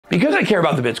Because I care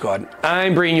about the Bit Squad,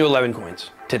 I'm bringing you 11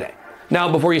 coins today.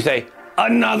 Now, before you say,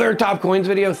 another top coins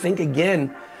video, think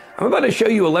again. I'm about to show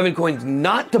you 11 coins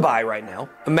not to buy right now.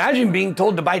 Imagine being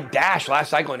told to buy Dash last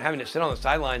cycle and having to sit on the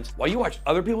sidelines while you watch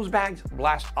other people's bags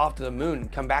blast off to the moon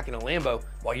and come back in a Lambo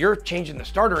while you're changing the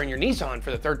starter in your Nissan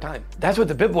for the third time. That's what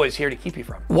the BitBoy is here to keep you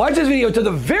from. Watch this video to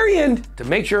the very end to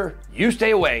make sure you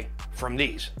stay away from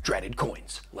these dreaded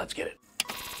coins. Let's get it.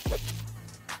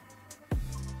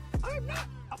 I'm not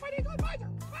a financial advisor.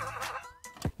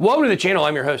 Welcome to the channel.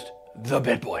 I'm your host, the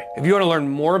BitBoy. If you want to learn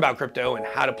more about crypto and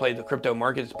how to play the crypto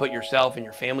markets to put yourself and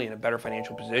your family in a better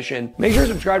financial position, make sure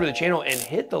to subscribe to the channel and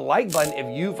hit the like button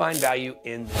if you find value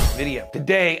in this video.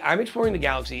 Today, I'm exploring the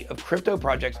galaxy of crypto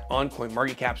projects on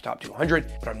CoinMarketCap's top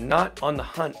 200, but I'm not on the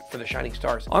hunt for the shining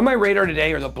stars. On my radar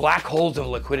today are the black holes of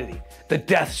liquidity, the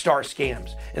Death Star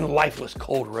scams, and lifeless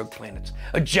cold rogue planets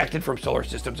ejected from solar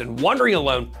systems and wandering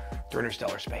alone through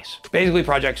interstellar space. Basically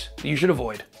projects that you should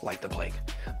avoid like the plague.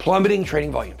 Plummeting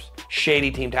trading volumes, shady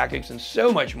team tactics, and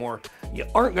so much more. You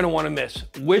aren't gonna wanna miss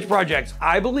which projects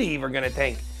I believe are gonna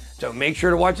tank. So make sure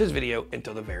to watch this video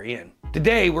until the very end.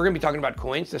 Today, we're gonna be talking about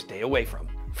coins to stay away from.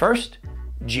 First,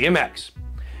 GMX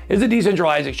is a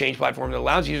decentralized exchange platform that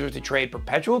allows users to trade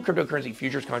perpetual cryptocurrency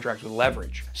futures contracts with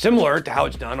leverage. Similar to how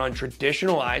it's done on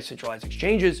traditionalized centralized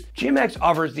exchanges, GMX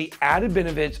offers the added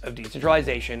benefits of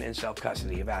decentralization and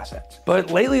self-custody of assets.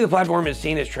 But lately, the platform has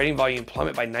seen its trading volume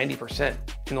plummet by 90%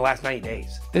 in the last 90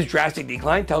 days. This drastic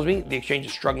decline tells me the exchange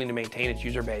is struggling to maintain its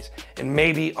user base and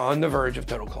may be on the verge of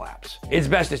total collapse. It's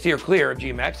best to steer clear of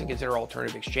GMX and consider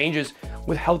alternative exchanges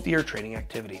with healthier trading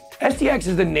activity. STX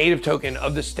is the native token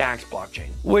of the Stacks blockchain,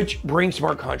 which brings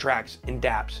smart contracts and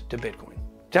dApps to Bitcoin.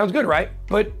 Sounds good, right?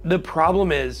 But the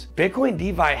problem is Bitcoin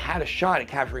DeFi had a shot at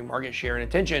capturing market share and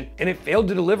attention, and it failed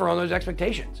to deliver on those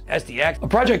expectations. STX, a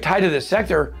project tied to this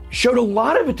sector, showed a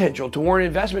lot of potential to warrant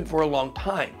investment for a long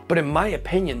time. But in my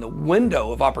opinion, the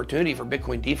window of opportunity for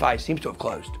Bitcoin DeFi seems to have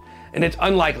closed. And it's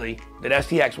unlikely that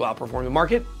STX will outperform the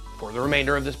market for the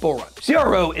remainder of this bull run.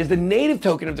 CRO is the native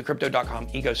token of the Crypto.com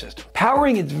ecosystem,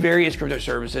 powering its various crypto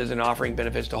services and offering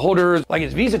benefits to holders like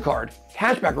its Visa card,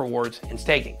 cashback rewards, and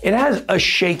staking. It has a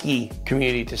shaky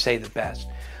community to say the best.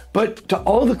 But to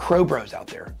all the crow bros out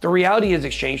there, the reality is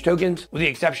exchange tokens, with the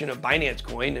exception of Binance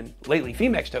Coin and lately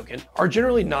Phemex token, are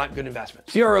generally not good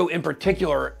investments. CRO in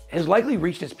particular has likely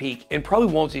reached its peak and probably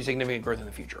won't see significant growth in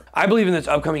the future. I believe in this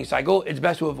upcoming cycle, it's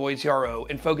best to avoid CRO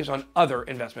and focus on other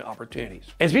investment opportunities.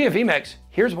 And speaking of Phemex,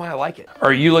 here's why I like it.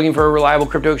 Are you looking for a reliable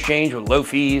crypto exchange with low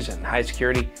fees and high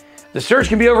security? The search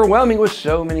can be overwhelming with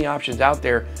so many options out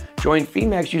there. Join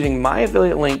Phemex using my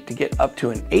affiliate link to get up to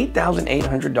an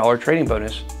 $8,800 trading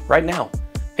bonus right now.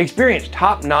 Experience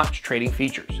top-notch trading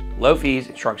features, low fees,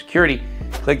 and strong security.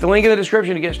 Click the link in the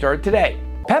description to get started today.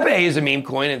 Pepe is a meme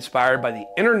coin inspired by the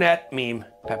internet meme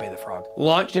Pepe the Frog,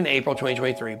 launched in April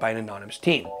 2023 by an anonymous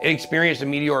team. It experienced a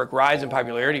meteoric rise in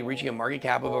popularity, reaching a market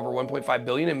cap of over $1.5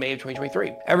 billion in May of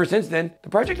 2023. Ever since then, the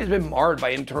project has been marred by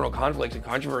internal conflicts and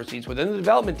controversies within the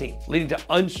development team, leading to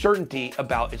uncertainty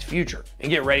about its future. And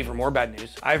get ready for more bad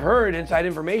news. I've heard inside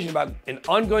information about an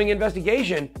ongoing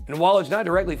investigation, and while it's not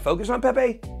directly focused on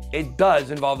Pepe, it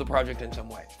does involve the project in some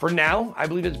way. For now, I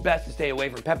believe it's best to stay away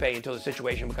from Pepe until the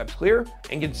situation becomes clear,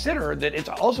 and consider that it's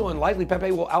also unlikely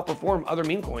Pepe will outperform other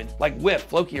meme coins like Whip,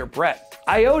 Floki, or Brett.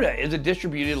 IOTA is a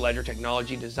distributed ledger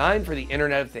technology designed for the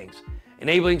Internet of Things,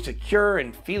 enabling secure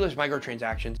and feeless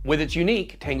microtransactions with its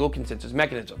unique Tangle consensus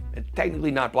mechanism. It's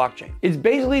technically not blockchain. It's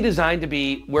basically designed to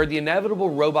be where the inevitable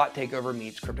robot takeover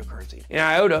meets cryptocurrency. And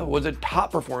IOTA was a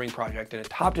top performing project and a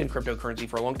top 10 cryptocurrency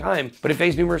for a long time, but it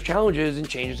faced numerous challenges and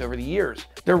changes over the years.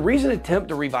 Their recent attempt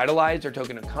to revitalize their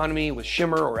token economy with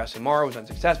Shimmer or SMR was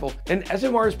unsuccessful, and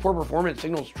SMR's poor performance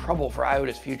signals trouble for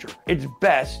IOTA's future. It's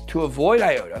best to avoid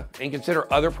IOTA and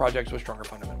consider other projects with stronger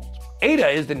fundamentals. ADA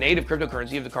is the native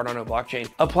cryptocurrency of the Cardano blockchain,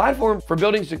 a platform for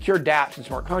building secure dApps and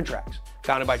smart contracts,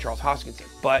 founded by Charles Hoskinson.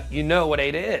 But you know what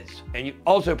ADA is, and you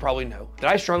also probably know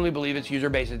that I strongly believe its user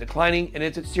base is declining and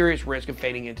it's at serious risk of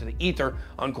fading into the ether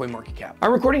on CoinMarketCap.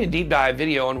 I'm recording a deep dive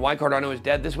video on why Cardano is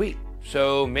dead this week,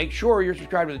 so make sure you're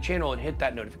subscribed to the channel and hit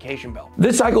that notification bell.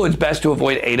 This cycle, it's best to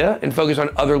avoid ADA and focus on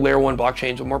other layer 1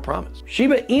 blockchains with more promise.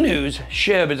 Shiba Inu's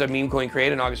SHIB is a meme coin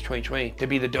created in August 2020 to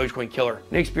be the Dogecoin killer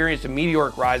and experienced a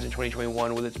meteoric rise in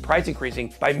 2021 with its price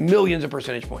increasing by millions of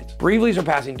percentage points, briefly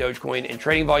surpassing Dogecoin in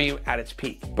trading volume at its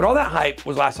peak. But all that hype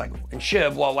was last cycle, and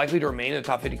SHIB, while likely to remain in the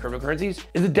top 50 cryptocurrencies,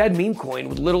 is a dead meme coin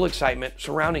with little excitement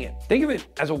surrounding it. Think of it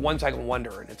as a one-cycle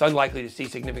wonder, and it's unlikely to see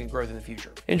significant growth in the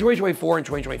future. In 2024 and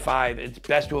 2025, it's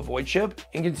best to avoid SHIB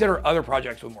and consider other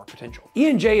projects with more potential.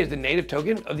 ENJ is the native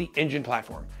token of the Engine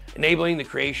platform, enabling the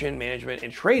creation, management,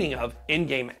 and trading of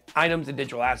in-game items and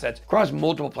digital assets across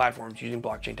multiple platforms using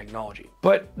blockchain technology.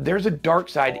 But there's a dark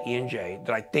side to ENJ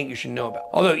that I think you should know about.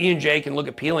 Although ENJ can look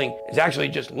appealing, it's actually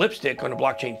just lipstick on a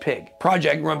blockchain pig.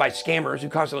 Project run by scammers who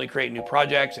constantly create new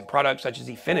projects and products such as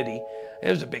Efinity. It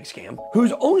was a big scam,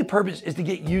 whose only purpose is to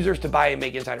get users to buy and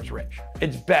make insiders rich.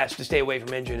 It's best to stay away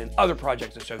from Engine and other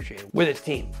projects associated with its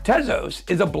team. Tezos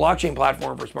is a blockchain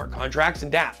platform for smart contracts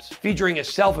and dApps, featuring a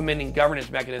self-amending governance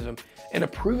mechanism and a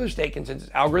proof-of-stake consensus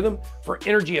algorithm for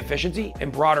energy efficiency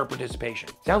and broader participation.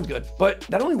 Sounds good, but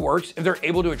that only works if they're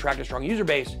able to attract a strong user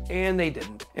base, and they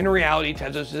didn't. In reality,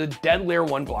 Tezos is a dead layer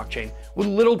 1 blockchain with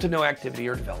little to no activity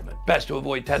or development. Best to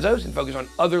avoid Tezos and focus on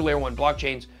other layer 1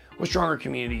 blockchains with stronger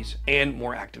communities and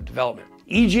more active development.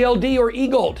 EGLD or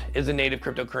eGold is the native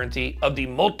cryptocurrency of the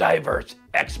Multiverse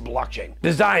X blockchain,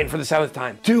 designed for the 7th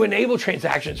time to enable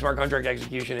transaction, smart contract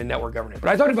execution, and network governance. But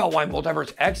I talked about why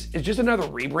Multiverse X is just another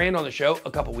rebrand on the show a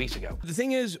couple weeks ago. The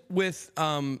thing is with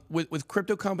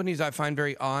crypto companies, I find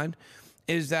very odd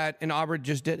is that an Abra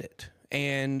just did it,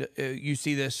 and you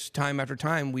see this time after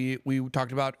time. We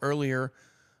talked about earlier.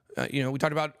 We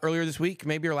talked about earlier this week,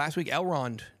 maybe or last week,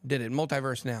 Elrond did it,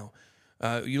 Multiverse now.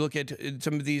 You look at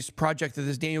some of these projects that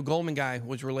this Daniel Goldman guy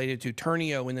was related to,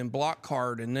 Turnio, and then Block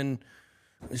Card, and then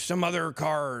some other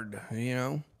card,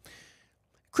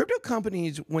 Crypto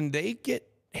companies, when they get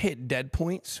hit dead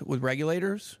points with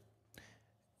regulators,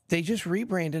 they just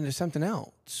rebrand into something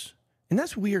else. And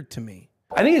that's weird to me.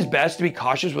 I think it's best to be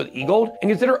cautious with eGold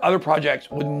and consider other projects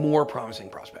with more promising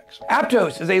prospects.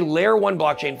 Aptos is a layer 1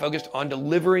 blockchain focused on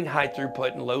delivering high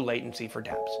throughput and low latency for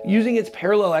dApps, using its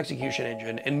parallel execution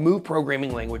engine and Move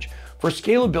programming language for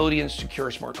scalability and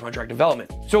secure smart contract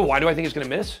development. So why do I think it's going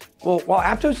to miss? Well, while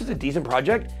Aptos is a decent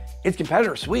project, its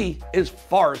competitor SWI is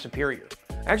far superior.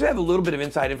 I actually have a little bit of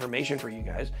inside information for you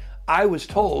guys. I was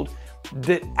told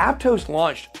that Aptos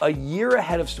launched a year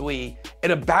ahead of SWI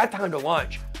at a bad time to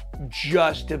launch,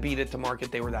 just to beat it to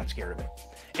market. They were that scared of it.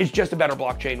 It's just a better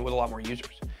blockchain with a lot more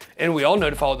users. And we all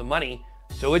know to follow the money,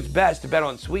 so it's best to bet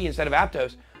on SWI instead of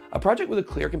Aptos, a project with a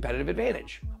clear competitive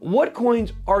advantage. What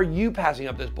coins are you passing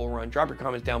up this bull run? Drop your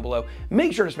comments down below.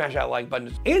 Make sure to smash that like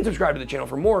button and subscribe to the channel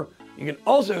for more. You can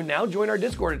also now join our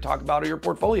Discord to talk about your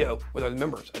portfolio with other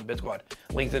members of the Bit Squad.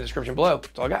 Links in the description below.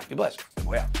 That's all I got. Be blessed.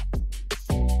 Way out.